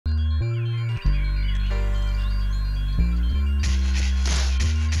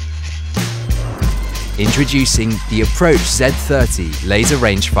Introducing the Approach Z30 laser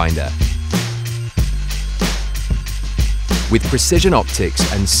rangefinder. With precision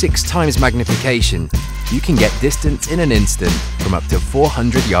optics and 6 times magnification, you can get distance in an instant from up to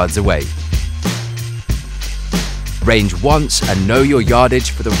 400 yards away. Range once and know your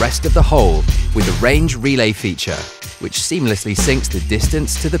yardage for the rest of the hole with the Range Relay feature, which seamlessly syncs the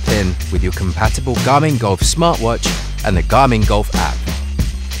distance to the pin with your compatible Garmin Golf smartwatch and the Garmin Golf app.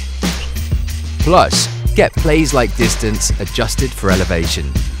 Plus, get plays-like distance adjusted for elevation.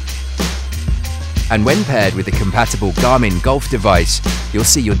 And when paired with the compatible Garmin Golf device, you'll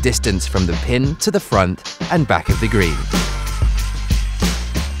see your distance from the pin to the front and back of the green.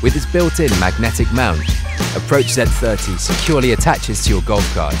 With its built-in magnetic mount, Approach Z30 securely attaches to your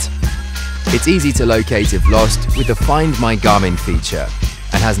golf cart. It's easy to locate if lost with the Find My Garmin feature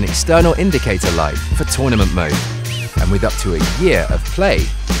and has an external indicator light for tournament mode. And with up to a year of play,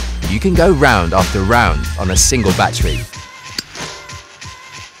 you can go round after round on a single battery.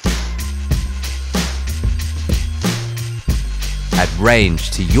 Add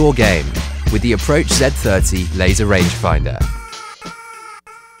range to your game with the Approach Z30 laser rangefinder.